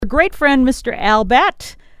great friend, Mr. Al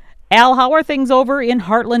Batt. Al, how are things over in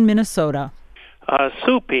Heartland, Minnesota?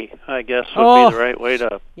 Soupy, I guess would be the right way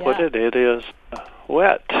to put Yeah. it. It is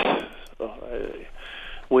wet.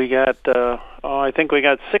 We got, I think we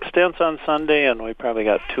got 6/10 on Sunday, and we probably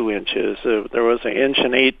got 2 inches. There was 1 inch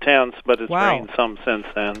and 8/10, but it's rained some since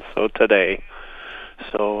then. So today,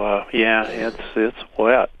 it's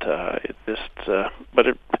wet.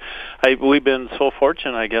 We've been so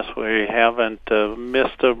fortunate. I guess we haven't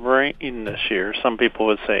missed a rain this year. Some people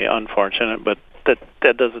would say unfortunate, but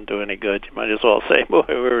that doesn't do any good. You might as well say, boy,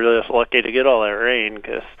 we were just lucky to get all that rain,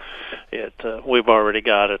 because we've already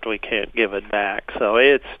got it. We can't give it back. So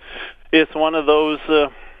it's one of those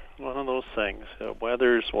things.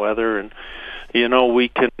 Weather's weather, and we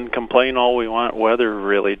can complain all we want. Weather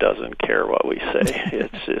really doesn't care what we say.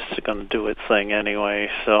 It's just going to do its thing anyway.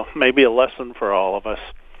 So maybe a lesson for all of us.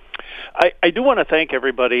 I do want to thank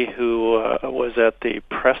everybody who was at the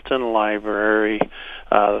Preston Library,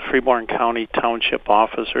 the Freeborn County Township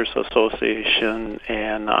Officers Association,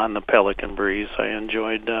 and on the Pelican Breeze. I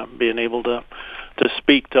enjoyed being able to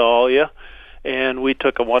speak to all of you. And we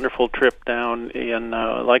took a wonderful trip down in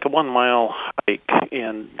like a 1-mile hike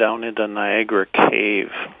down into Niagara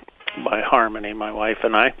Cave by Harmony, my wife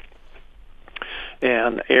and I.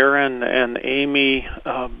 And Aaron and Amy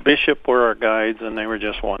Bishop were our guides, and they were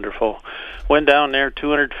just wonderful. Went down there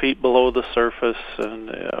 200 feet below the surface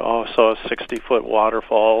and saw 60-foot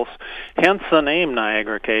waterfalls. Hence the name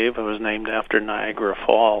Niagara Cave. It was named after Niagara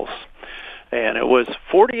Falls. And it was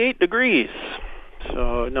 48 degrees.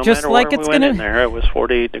 So no just matter like where we went in there, it was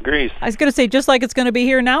 48 degrees. I was going to say, just like it's going to be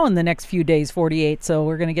here now in the next few days, 48. So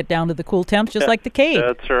we're going to get down to the cool temps, just like the cave.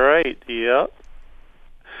 That's right, yeah.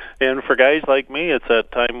 And for guys like me, it's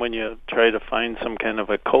that time when you try to find some kind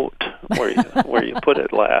of a coat where you put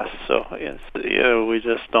it last. So we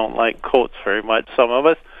just don't like coats very much. Some of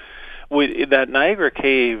us. That Niagara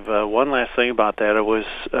Cave. One last thing about that: it was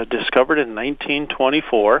discovered in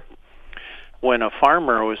 1924 when a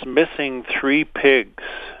farmer was missing 3 pigs,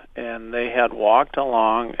 and they had walked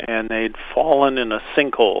along and they'd fallen in a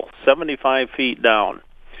sinkhole 75 feet down.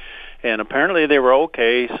 And apparently they were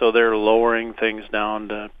okay, so they're lowering things down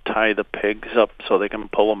to tie the pigs up so they can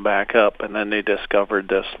pull them back up. And then they discovered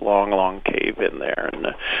this long, long cave in there.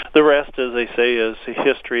 And the rest, as they say, is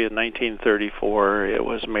history. In 1934, it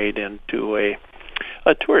was made into a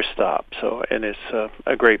tourist stop. And it's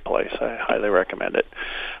a great place. I highly recommend it.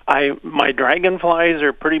 My dragonflies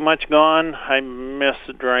are pretty much gone. I miss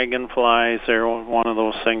the dragonflies. They're one of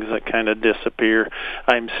those things that kind of disappear.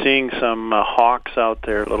 I'm seeing some hawks out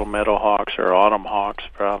there, little meadow hawks or autumn hawks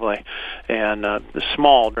probably, and the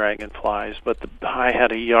small dragonflies. But I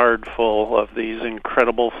had a yard full of these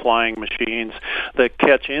incredible flying machines that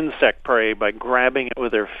catch insect prey by grabbing it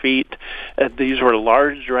with their feet. These were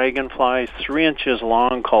large dragonflies, 3 inches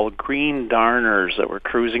long, called green darners, that were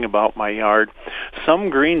cruising about my yard. Some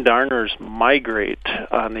green darners migrate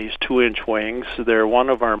on these 2-inch wings. They're one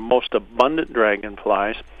of our most abundant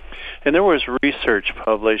dragonflies. And there was research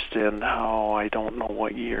published in, I don't know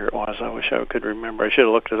what year it was. I wish I could remember. I should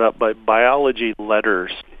have looked it up, by Biology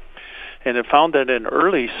Letters. And it found that in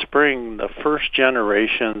early spring, the first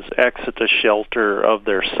generations exit the shelter of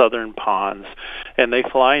their southern ponds, and they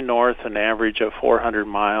fly north an average of 400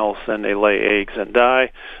 miles, and they lay eggs and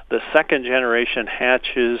die. The second generation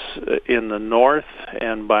hatches in the north,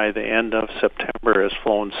 and by the end of September has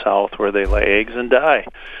flown south, where they lay eggs and die.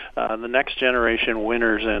 The next generation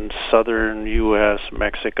winters in southern U.S.,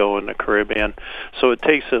 Mexico, and the Caribbean. So it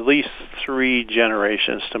takes at least 3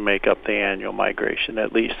 generations to make up the annual migration,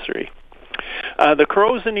 at least 3. The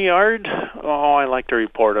crows in the yard, I like to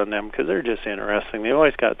report on them because they're just interesting. They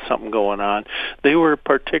always got something going on. They were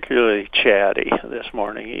particularly chatty this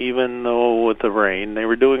morning, even though with the rain. They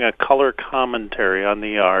were doing a color commentary on the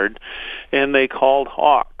yard, and they called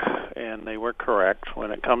hawk, and they were correct.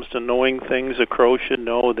 When it comes to knowing things a crow should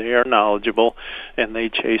know, they are knowledgeable, and they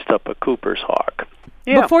chased up a Cooper's hawk.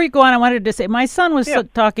 Yeah. Before you go on, I wanted to say, my son was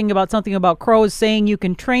talking about something about crows, saying you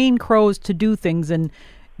can train crows to do things and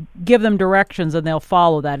give them directions and they'll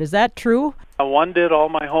follow that. Is that true? One did all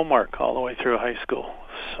my homework all the way through high school.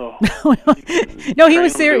 So no, he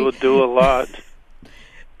was serious. Do a lot.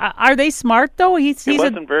 Are they smart though? He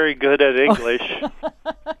wasn't very good at English.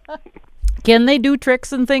 Can they do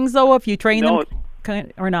tricks and things though if you train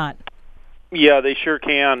them or not? Yeah, they sure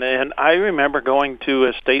can. And I remember going to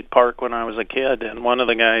a state park when I was a kid, and one of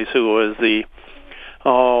the guys who was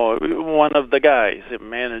one of the guys, a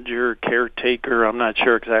manager, caretaker, I'm not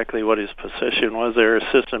sure exactly what his position was there,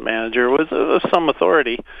 assistant manager, was some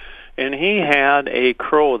authority. And he had a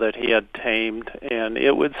crow that he had tamed, and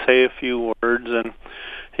it would say a few words, and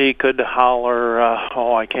he could holler,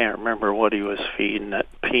 I can't remember what he was feeding it,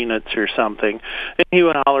 peanuts or something. And he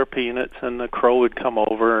would holler peanuts, and the crow would come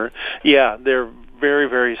over. Yeah, they're very,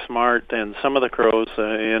 very smart, and some of the crows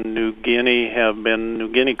in New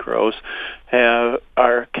Guinea crows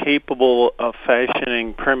are capable of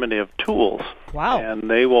fashioning primitive tools. Wow. And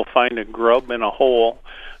they will find a grub in a hole,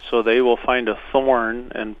 so they will find a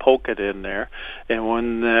thorn and poke it in there. And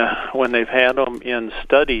when they've had them in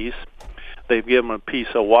studies, they've given them a piece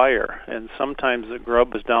of wire, and sometimes the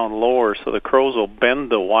grub is down lower, so the crows will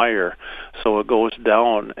bend the wire so it goes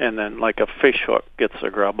down, and then like a fish hook gets the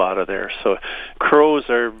grub out of there. So crows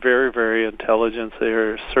are very, very intelligent.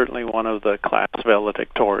 They're certainly one of the class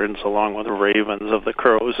valedictorians, along with the ravens, of the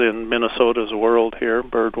crows in Minnesota's world here,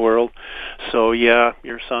 bird world. So yeah,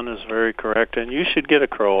 your son is very correct, and you should get a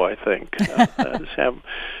crow, I think.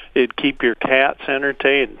 It'd keep your cats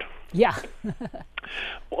entertained. Yeah.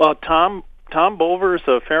 Well, Tom Bovers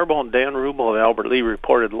of Faribault and Dan Rubel of Albert Lea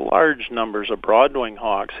reported large numbers of broadwing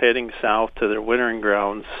hawks heading south to their wintering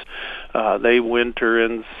grounds. They winter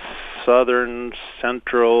in southern,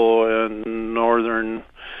 central, and northern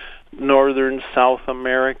South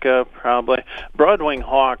America, probably. Broadwing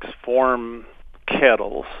hawks form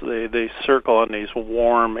kettles. They circle on these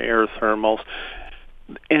warm air thermals.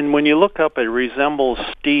 And when you look up, it resembles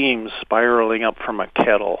steam spiraling up from a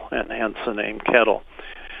kettle, and hence the name kettle.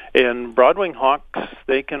 And broadwing hawks,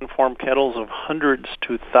 they can form kettles of hundreds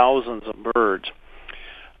to thousands of birds.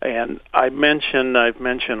 And I've mentioned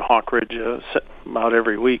Hawk Ridge about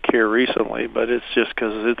every week here recently, but it's just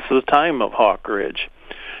because it's the time of Hawk Ridge,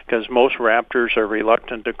 because most raptors are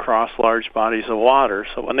reluctant to cross large bodies of water.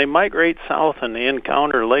 So when they migrate south and they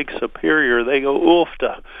encounter Lake Superior, they go,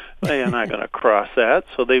 oofta, they're not going to cross that.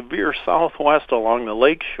 So they veer southwest along the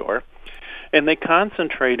lake shore. And they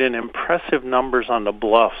concentrate in impressive numbers on the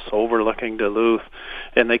bluffs overlooking Duluth,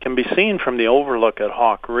 and they can be seen from the overlook at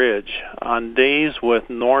Hawk Ridge. On days with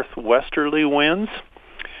northwesterly winds,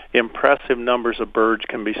 impressive numbers of birds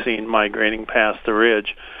can be seen migrating past the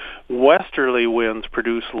ridge. Westerly winds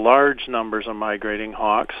produce large numbers of migrating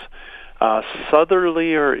hawks.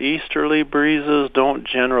 Southerly or easterly breezes don't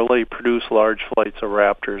generally produce large flights of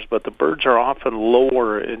raptors, but the birds are often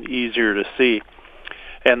lower and easier to see.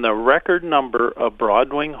 And the record number of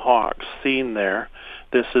broadwing hawks seen there,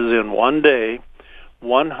 this is in one day,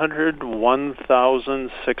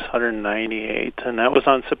 101,698, and that was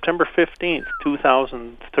on September 15th,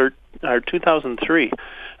 2003.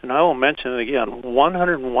 And I will mention it again,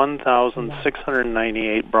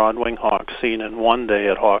 101,698 broadwing hawks seen in one day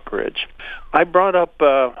at Hawk Ridge. I brought up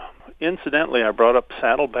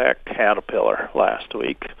saddleback caterpillar last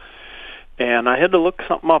week. And I had to look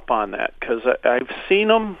something up on that, because I've seen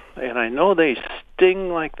them, and I know they sting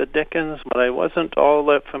like the dickens, but I wasn't all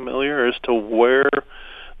that familiar as to where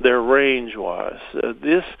their range was.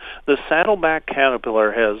 The saddleback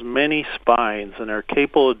caterpillar has many spines, and they're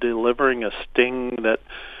capable of delivering a sting that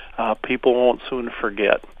people won't soon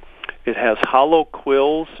forget. It has hollow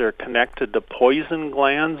quills. They're connected to poison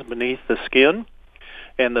glands beneath the skin,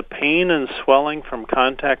 and the pain and swelling from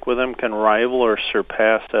contact with them can rival or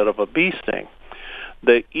surpass that of a bee sting.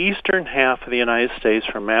 The eastern half of the United States,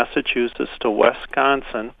 from Massachusetts to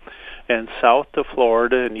Wisconsin, and south to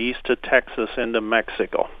Florida and east to Texas into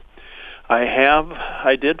Mexico.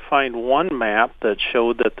 I did find one map that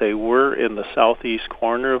showed that they were in the southeast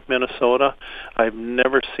corner of Minnesota. I've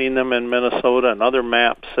never seen them in Minnesota. Another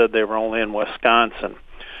map said they were only in Wisconsin.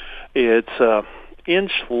 It's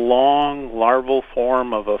inch-long larval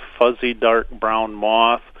form of a fuzzy dark brown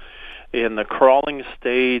moth. In the crawling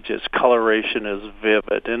stage, its coloration is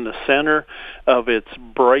vivid. In the center of its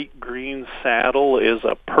bright green saddle is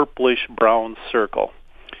a purplish brown circle.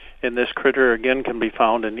 And this critter, again, can be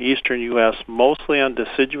found in eastern U.S., mostly on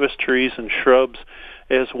deciduous trees and shrubs,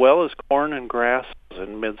 as well as corn and grasses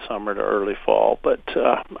in midsummer to early fall. But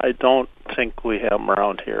I don't think we have them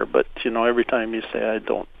around here. But, every time you say I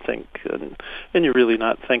don't think, and you're really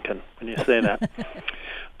not thinking when you say that.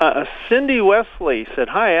 Cindy Wesley said,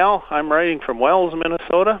 "Hi, Al. I'm writing from Wells,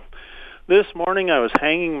 Minnesota. This morning I was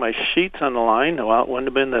hanging my sheets on the line." Well, it wouldn't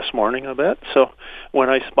have been this morning, I bet. So when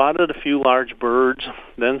I spotted a few large birds,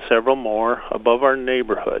 then several more above our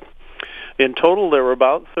neighborhood. In total, there were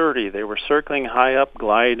about 30. They were circling high up,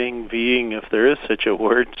 gliding, V-ing, if there is such a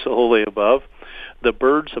word, solely above. The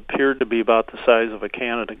birds appeared to be about the size of a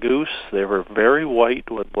Canada goose. They were very white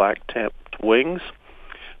with black-tipped wings.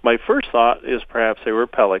 My first thought is perhaps they were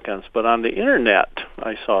pelicans, but on the internet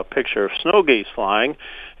I saw a picture of snow geese flying,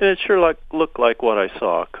 and it sure looked like what I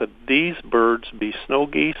saw. Could these birds be snow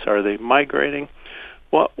geese? Are they migrating?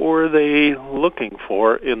 What were they looking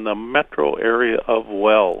for in the metro area of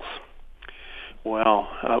Wells? Well,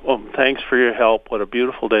 thanks for your help. What a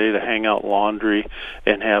beautiful day to hang out laundry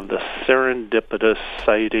and have the serendipitous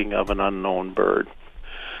sighting of an unknown bird.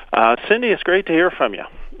 Cindy, it's great to hear from you.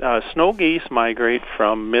 Snow geese migrate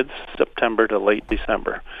from mid-September to late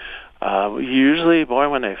December. Usually, boy,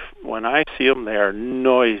 when I see them, they are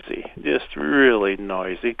noisy, just really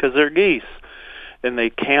noisy, because they're geese. And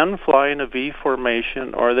they can fly in a V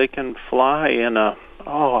formation, or they can fly in a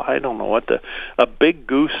big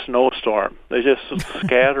goose snowstorm. They just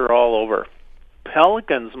scatter all over.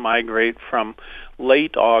 Pelicans migrate from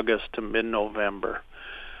late August to mid-November.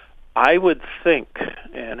 I would think,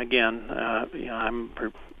 and again, I'm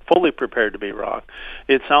fully prepared to be wrong,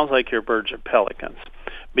 it sounds like your birds are pelicans,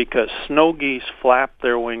 because snow geese flap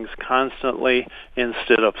their wings constantly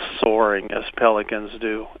instead of soaring as pelicans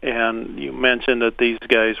do. And you mentioned that these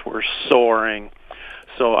guys were soaring.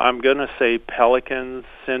 So I'm going to say pelicans,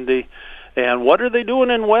 Cindy. And what are they doing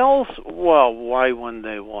in Wells? Well, why wouldn't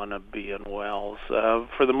they want to be in Wells?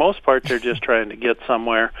 For the most part, they're just trying to get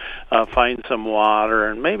somewhere, find some water,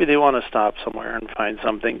 and maybe they want to stop somewhere and find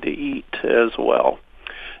something to eat as well.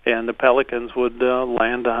 And the pelicans would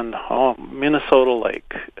land on Minnesota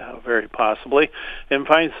Lake, very possibly, and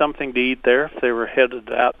find something to eat there if they were headed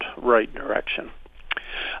that right direction.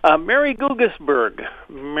 Mary Gugesberg.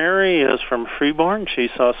 Mary is from Freeborn. She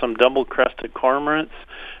saw some double-crested cormorants,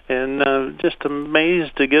 and just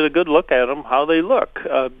amazed to get a good look at them, how they look.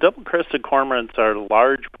 Double-crested cormorants are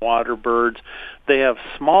large water birds. They have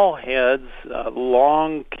small heads,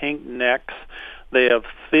 long kinked necks. They have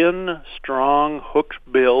thin, strong, hooked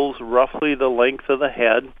bills, roughly the length of the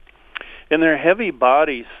head. And their heavy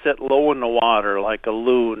bodies sit low in the water like a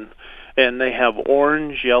loon. And they have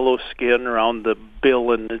orange-yellow skin around the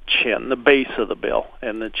bill and the chin, the base of the bill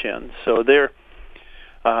and the chin. So they're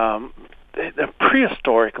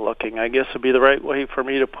prehistoric looking, I guess would be the right way for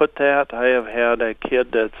me to put that. I have had a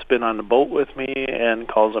kid that's been on the boat with me and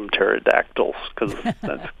calls them pterodactyls, because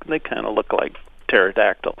they kind of look like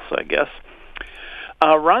pterodactyls, I guess.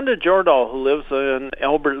 Rhonda Jordahl, who lives in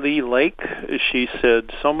Albert Lee Lake, she said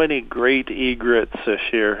so many great egrets this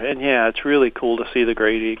year. And yeah, it's really cool to see the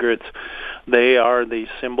great egrets. They are the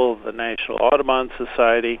symbol of the National Audubon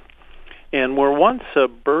Society, and were once a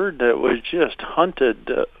bird that was just hunted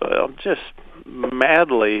just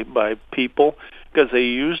madly by people, because they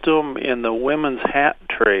used them in the women's hat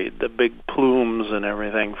trade, the big plumes and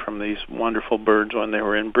everything from these wonderful birds when they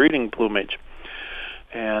were in breeding plumage.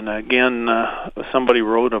 And again, somebody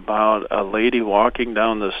wrote about a lady walking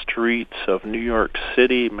down the streets of New York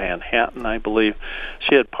City, Manhattan, I believe.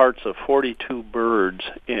 She had parts of 42 birds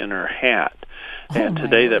in her hat. And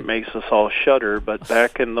today that makes us all shudder, but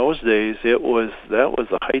back in those days that was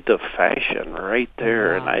the height of fashion right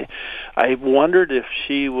there. Wow. And I wondered if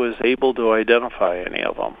she was able to identify any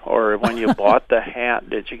of them, or when you bought the hat,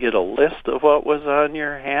 did you get a list of what was on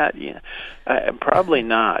your hat? Probably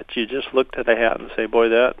not. You just looked at the hat and say, boy,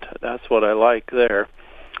 that's what I like there.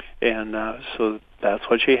 And so that's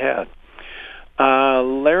what she had.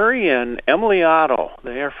 Larry and Emily Otto,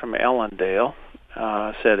 they are from Allendale.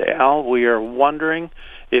 Said, Al, we are wondering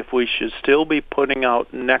if we should still be putting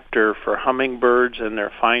out nectar for hummingbirds and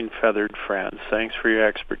their fine-feathered friends. Thanks for your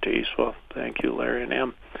expertise. Well, thank you, Larry and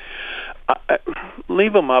Em.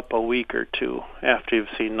 Leave them up a week or two after you've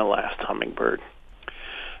seen the last hummingbird.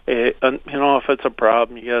 If it's a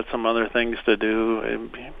problem, you got some other things to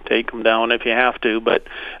do. Take them down if you have to, but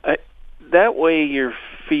that way you're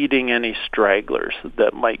feeding any stragglers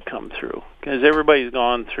that might come through, because everybody's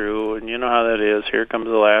gone through, and you know how that is. Here comes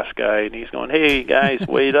the last guy, and he's going, hey, guys,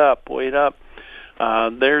 wait up, wait up.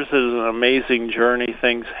 Theirs is an amazing journey.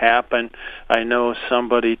 Things happen. I know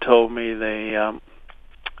somebody told me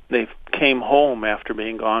they came home after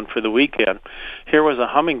being gone for the weekend. Here was a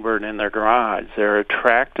hummingbird in their garage. They're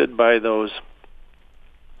attracted by those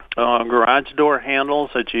garage door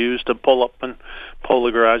handles that you use to pull up and pull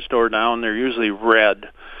the garage door down. They're usually red.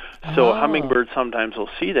 So a hummingbird sometimes will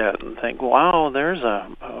see that and think, wow, there's a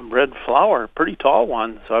red flower, pretty tall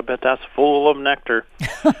one, so I bet that's full of nectar.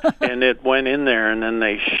 And it went in there, and then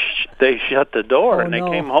they shut the door, and they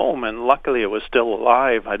came home, and luckily it was still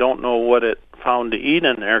alive. I don't know what it found to eat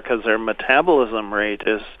in there, because their metabolism rate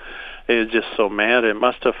is just so mad. It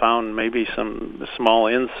must have found maybe some small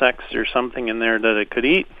insects or something in there that it could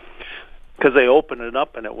eat, because they opened it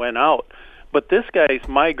up and it went out. But this guy's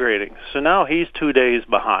migrating, so now he's 2 days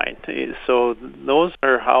behind. So those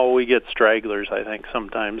are how we get stragglers, I think,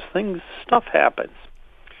 sometimes. Stuff happens.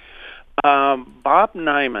 Bob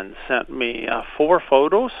Nyman sent me 4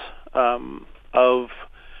 photos of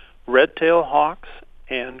red-tailed hawks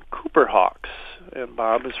and Cooper hawks. And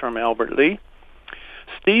Bob is from Albert Lee.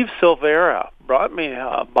 Steve Silvera brought me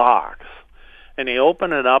a box, and he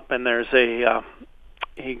opened it up, and there's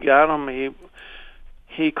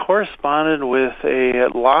he corresponded with a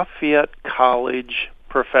Lafayette College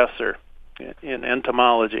professor in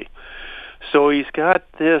entomology. So he's got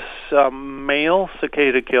this male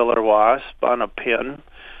cicada killer wasp on a pin.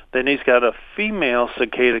 Then he's got a female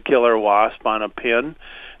cicada killer wasp on a pin.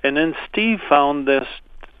 And then Steve found this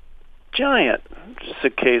giant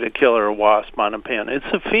cicada killer wasp on a pin. It's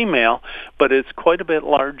a female, but it's quite a bit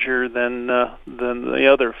larger than the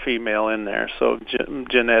other female in there. So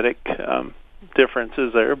genetic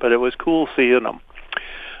differences there, but it was cool seeing them.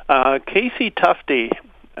 Casey Tufty,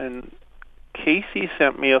 and Casey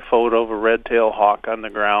sent me a photo of a red-tailed hawk on the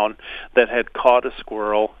ground that had caught a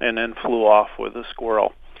squirrel and then flew off with a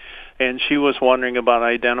squirrel. And she was wondering about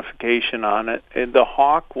identification on it. And the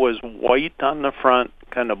hawk was white on the front,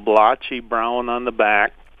 kind of blotchy brown on the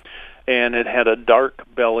back, and it had a dark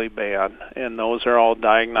belly band. And those are all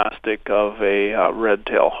diagnostic of a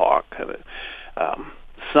red-tailed hawk.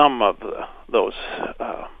 Some of those,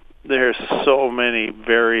 there's so many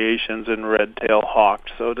variations in red-tailed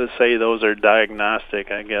hawks. So to say those are diagnostic,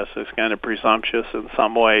 I guess, is kind of presumptuous in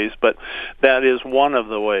some ways. But that is one of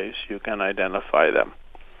the ways you can identify them.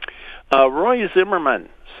 Roy Zimmerman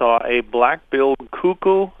saw a black-billed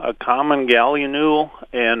cuckoo, a common gallinule,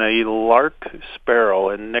 and a lark sparrow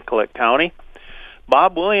in Nicollet County.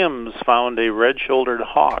 Bob Williams found a red-shouldered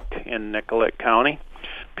hawk in Nicollet County.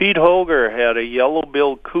 Pete Holger had a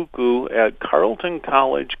yellow-billed cuckoo at Carleton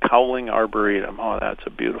College Cowling Arboretum. Oh, that's a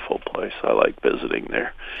beautiful place. I like visiting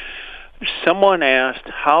there. Someone asked,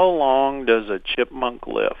 how long does a chipmunk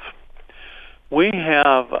live? We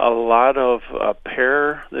have a lot of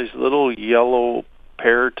these little yellow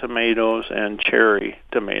pear tomatoes and cherry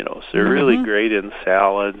tomatoes. They're really great in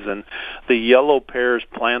salads, and the yellow pears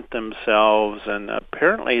plant themselves, and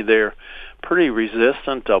apparently they're pretty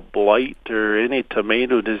resistant to blight or any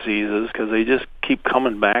tomato diseases because they just keep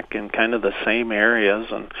coming back in kind of the same areas,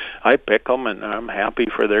 and I pick them, and I'm happy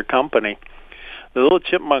for their company. The little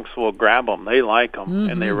chipmunks will grab them. They like them,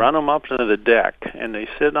 and they run them up to the deck, and they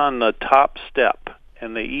sit on the top step,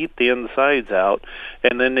 and they eat the insides out,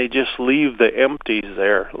 and then they just leave the empties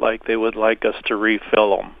there like they would like us to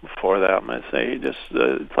refill them for them.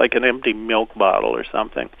 It's like an empty milk bottle or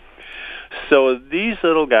something. So these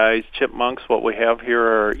little guys, chipmunks, what we have here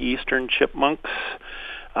are eastern chipmunks.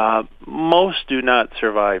 Most do not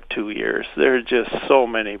survive 2 years. There are just so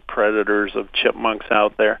many predators of chipmunks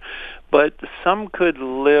out there. But some could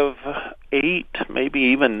live 8, maybe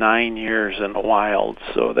even 9 years in the wild.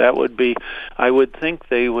 So that would be, I would think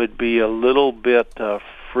they would be a little bit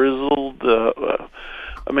frizzled,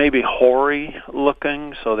 maybe hoary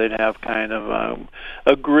looking, so they'd have kind of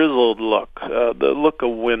a grizzled look, the look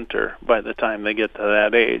of winter by the time they get to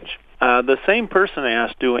that age. The same person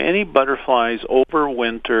asked, do any butterflies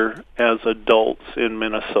overwinter as adults in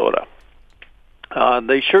Minnesota?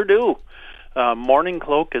 They sure do. Morning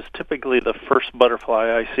cloak is typically the first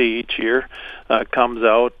butterfly I see each year. Comes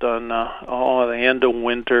out on the end of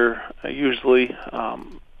winter, usually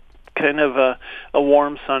kind of a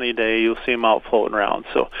warm, sunny day. You'll see them out floating around.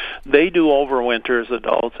 So they do overwinter as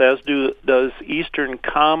adults, as does eastern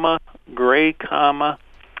comma, gray comma,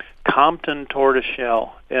 Compton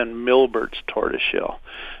tortoiseshell, and Milbert's tortoiseshell.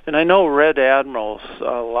 And I know red admirals,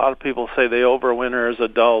 a lot of people say they overwinter as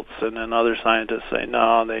adults, and then other scientists say,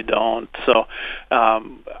 no, they don't. So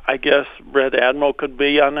I guess red admiral could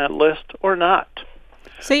be on that list or not.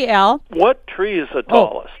 See, Al. What tree is the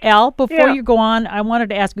tallest? Al, before you go on, I wanted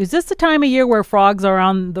to ask you, is this the time of year where frogs are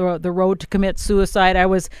on the road to commit suicide? I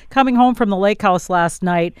was coming home from the lake house last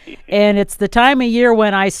night, and it's the time of year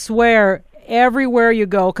when I swear everywhere you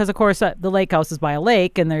go, because of course the lake house is by a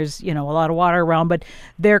lake and there's a lot of water around, but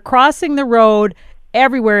they're crossing the road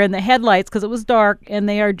everywhere in the headlights because it was dark, and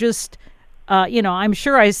they are just I'm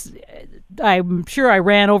sure I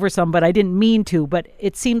ran over some, but I didn't mean to, but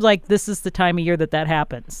it seems like this is the time of year that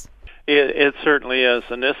happens. It certainly is,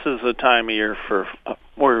 and this is the time of year for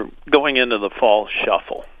we're going into the fall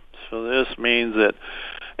shuffle. So this means that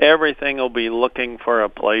everything will be looking for a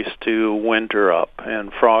place to winter up,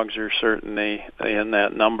 and frogs are certainly in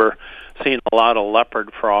that number. Seen a lot of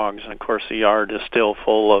leopard frogs, and of course the yard is still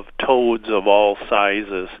full of toads of all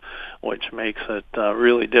sizes, which makes it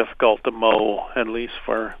really difficult to mow, at least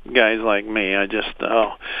for guys like me. I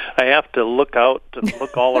have to look out and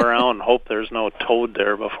look all around and hope there's no toad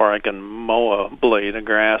there before I can mow a blade of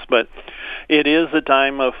grass. But it is the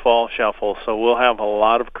time of fall shuffle, so we'll have a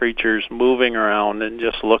lot of creatures moving around and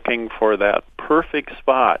just looking for that perfect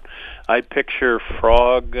spot. I picture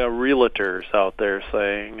frog realtors out there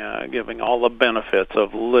saying, giving all the benefits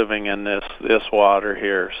of living in this water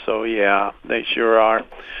here. So yeah, they sure are.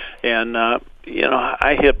 And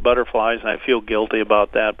I hit butterflies, and I feel guilty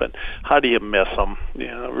about that. But how do you miss them?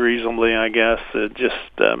 Reasonably, I guess, just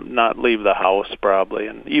not leave the house probably.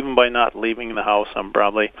 And even by not leaving the house, I'm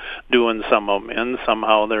probably doing some of them in.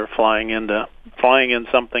 Somehow they're flying in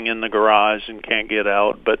something in the garage and can't get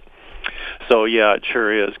out. But so yeah, it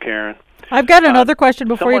sure is, Karen. I've got another question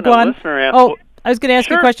before you go on. I was going to ask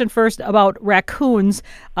Sure. you a question first about raccoons.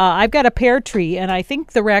 I've got a pear tree, and I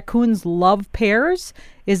think the raccoons love pears.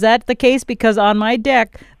 Is that the case? Because on my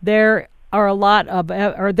deck, there is a lot of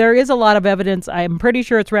evidence. I'm pretty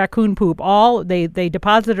sure it's raccoon poop. They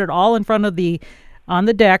deposited it all on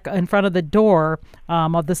the deck in front of the door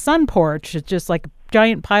of the sun porch. It's just like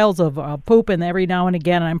giant piles of poop, and every now and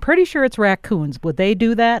again, and I'm pretty sure it's raccoons. Would they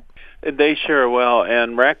do that? They sure will,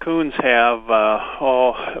 and raccoons have,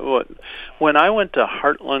 when I went to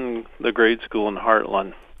Heartland, the grade school in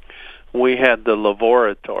Heartland, we had the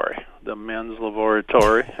lavoratory, the men's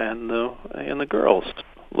laboratory, and the girls'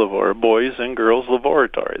 laboratory, boys and girls'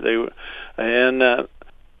 laboratory.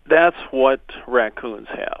 That's what raccoons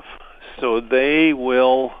have. So they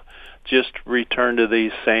will just return to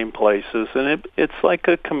these same places, and it's like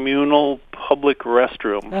a communal public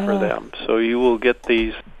restroom for them. So you will get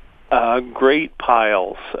these great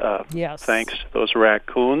piles, yes, thanks to those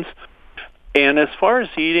raccoons. And as far as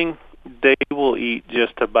eating, they will eat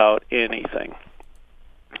just about anything.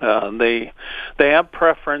 They have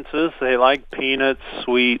preferences. They like peanuts,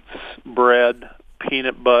 sweets, bread,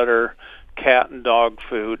 peanut butter, cat and dog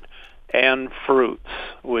food, and fruits,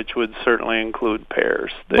 which would certainly include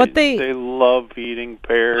pears. They love eating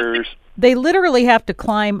pears. They literally have to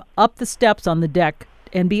climb up the steps on the deck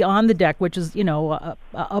and be on the deck, which is,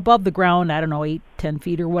 above the ground, 8-10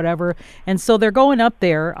 feet or whatever. And so they're going up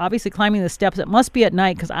there, obviously climbing the steps. It must be at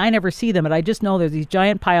night because I never see them, but I just know there's these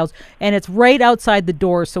giant piles, and it's right outside the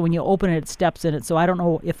door, so when you open it, it steps in it. So I don't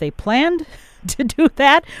know if they planned to do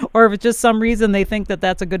that or if it's just some reason they think that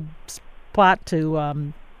that's a good spot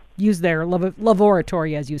to use their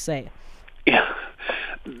laboratory, as you say. Yeah.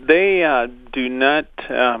 They do not,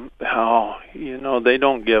 they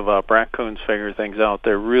don't give up. Raccoons figure things out.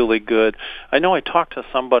 They're really good. I know I talked to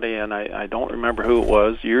somebody, and I don't remember who it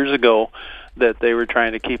was, years ago, that they were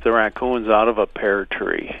trying to keep the raccoons out of a pear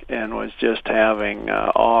tree and was just having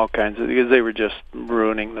all kinds of, because they were just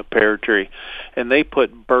ruining the pear tree. And they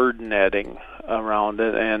put bird netting around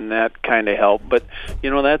it, and that kind of helped. But,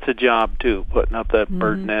 that's a job, too, putting up that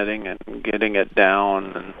bird netting and getting it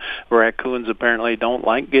down. And raccoons apparently don't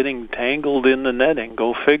like getting tangled in the netting.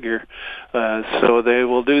 Go figure. So they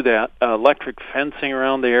will do that. Electric fencing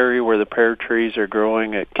around the area where the pear trees are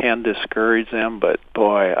growing, it can discourage them, but,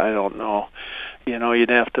 boy, I don't know. You'd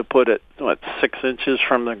have to put it, 6 inches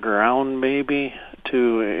from the ground, maybe,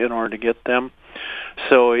 in order to get them.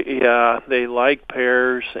 So, yeah, they like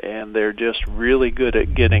pears, and they're just really good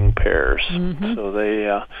at getting pears. Mm-hmm. So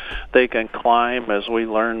they can climb, as we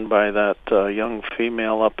learned by that young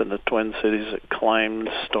female up in the Twin Cities that climbed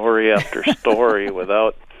story after story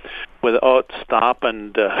without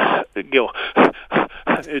stopping to go.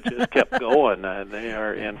 It just kept going. They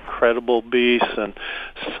are incredible beasts, and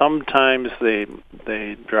sometimes they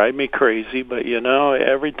drive me crazy. But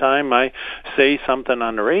every time I say something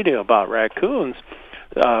on the radio about raccoons,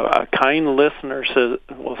 a kind listener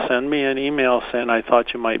will send me an email saying, I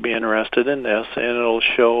thought you might be interested in this, and it'll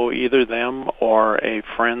show either them or a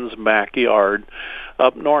friend's backyard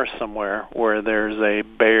up north somewhere where there's a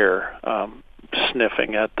bear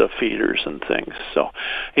sniffing at the feeders and things. So,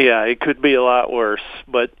 yeah, it could be a lot worse.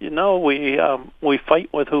 But we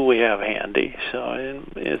fight with who we have handy. So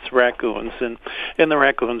it's raccoons, and the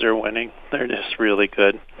raccoons are winning. They're just really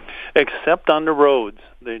good, except on the roads.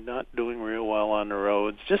 They're not doing real well on the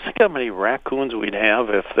roads. Just think how many raccoons we'd have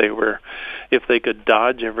if they could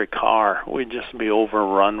dodge every car. We'd just be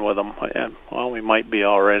overrun with them. And, well, we might be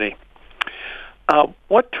already.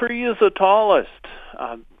 What tree is the tallest?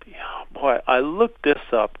 Boy, I looked this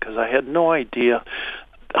up because I had no idea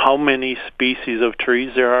how many species of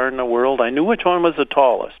trees there are in the world. I knew which one was the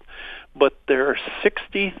tallest, but there are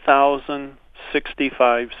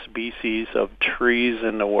 60,065 species of trees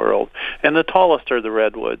in the world, and the tallest are the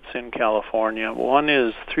redwoods in California. One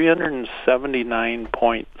is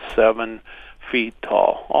 379.7 feet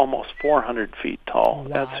tall, almost 400 feet tall.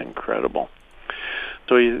 Wow. That's incredible.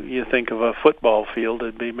 So you think of a football field,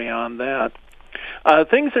 it'd be beyond that.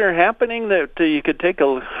 Things that are happening that you could take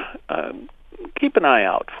keep an eye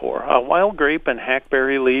out for. Wild grape and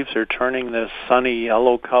hackberry leaves are turning this sunny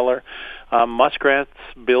yellow color. Muskrats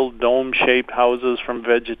build dome-shaped houses from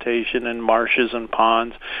vegetation in marshes and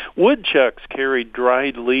ponds. Woodchucks carry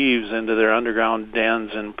dried leaves into their underground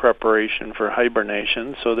dens in preparation for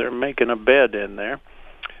hibernation, so they're making a bed in there.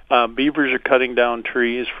 Beavers are cutting down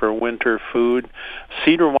trees for winter food.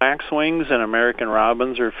 Cedar waxwings and American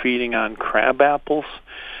robins are feeding on crab apples.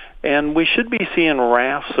 And we should be seeing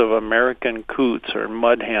rafts of American coots or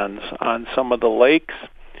mud hens on some of the lakes.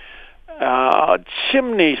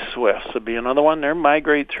 Chimney swifts would be another one. They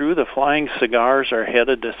migrate through. The flying cigars are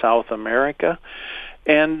headed to South America.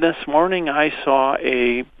 And this morning I saw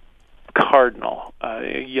a cardinal,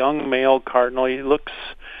 a young male cardinal. He looks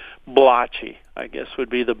blotchy, I guess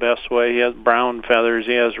would be the best way. He has brown feathers,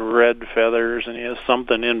 he has red feathers, and he has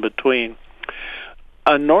something in between.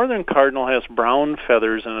 A northern cardinal has brown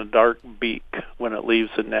feathers and a dark beak when it leaves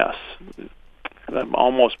the nest.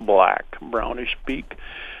 Almost black, brownish beak.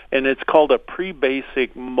 And it's called a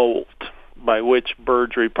pre-basic molt, by which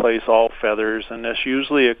birds replace all feathers, and this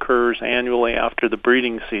usually occurs annually after the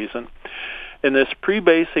breeding season. And this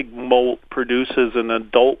pre-basic molt produces an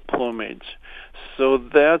adult plumage. So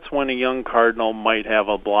that's when a young cardinal might have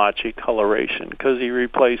a blotchy coloration, because he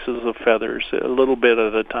replaces the feathers a little bit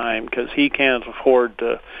at a time, because he can't afford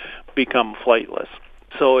to become flightless.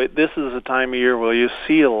 So this is a time of year where you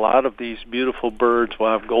see a lot of these beautiful birds.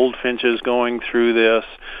 We'll have goldfinches going through this.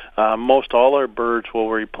 Most all our birds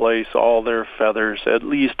will replace all their feathers at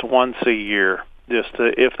least once a year.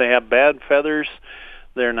 If they have bad feathers,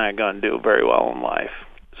 they're not going to do very well in life.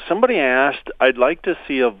 Somebody asked, I'd like to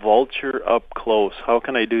see a vulture up close. How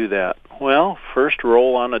can I do that? Well, first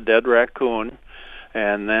roll on a dead raccoon,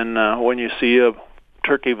 and then when you see a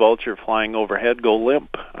turkey vulture flying overhead, go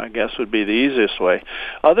limp, I guess would be the easiest way.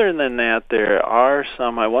 Other than that, there are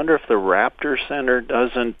some. I wonder if the Raptor Center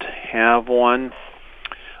doesn't have one.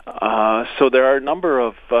 So there are a number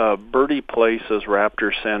of birdie places,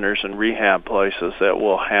 raptor centers, and rehab places that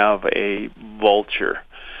will have a vulture.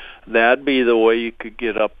 That'd be the way you could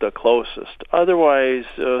get up the closest. Otherwise,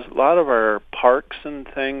 a lot of our parks and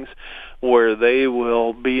things where they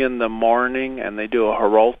will be in the morning and they do a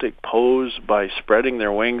heraldic pose by spreading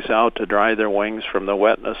their wings out to dry their wings from the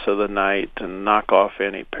wetness of the night and knock off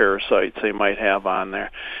any parasites they might have on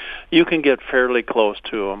there. You can get fairly close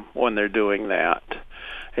to them when they're doing that.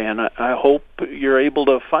 And I hope you're able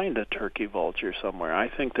to find a turkey vulture somewhere. I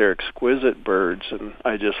think they're exquisite birds, and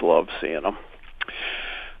I just love seeing them.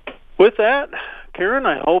 With that, Karen,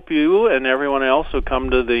 I hope you and everyone else who come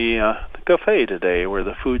to the cafe today, where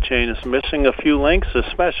the food chain is missing a few links. The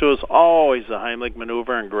special is always the Heimlich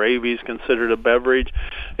maneuver, and gravy is considered a beverage.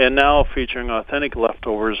 And now featuring authentic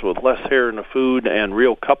leftovers with less hair in the food and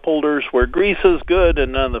real cup holders where grease is good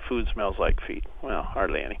and none of the food smells like feet. Well,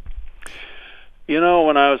 hardly any. You know,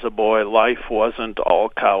 when I was a boy, life wasn't all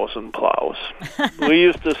cows and plows. We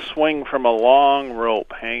used to swing from a long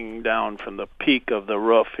rope hanging down from the peak of the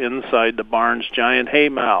roof inside the barn's giant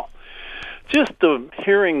haymow. Just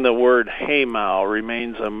hearing the word haymow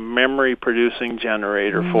remains a memory-producing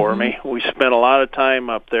generator for me. We spent a lot of time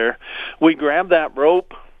up there. We grabbed that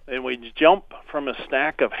rope, and we'd jump from a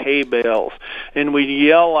stack of hay bales, and we'd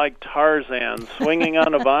yell like Tarzan, swinging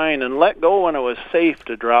on a vine, and let go when it was safe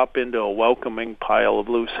to drop into a welcoming pile of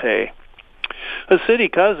loose hay. A city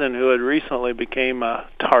cousin who had recently became a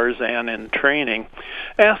Tarzan in training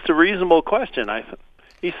asked a reasonable question.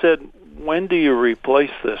 He said, "When do you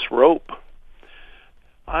replace this rope?"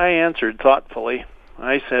 I answered thoughtfully.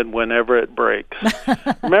 I said, "Whenever it breaks."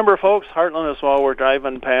 Remember, folks, Heartland is while we're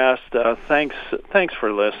driving past. Thanks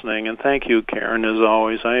for listening, and thank you, Karen, as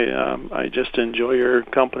always. I just enjoy your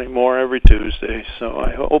company more every Tuesday. So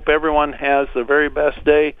I hope everyone has the very best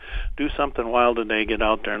day. Do something wild today. Get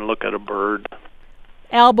out there and look at a bird.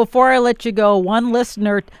 Al, before I let you go, one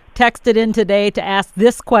listener texted in today to ask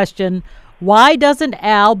this question: why doesn't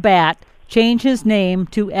Al Batt change his name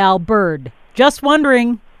to Al Bird? Just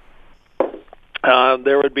wondering.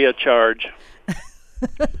 There would be a charge.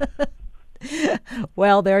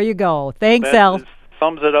 Well, there you go. Thanks, that Al.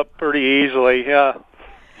 Sums it up pretty easily. Yeah,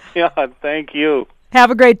 thank you. Have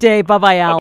a great day. Bye-bye, Al.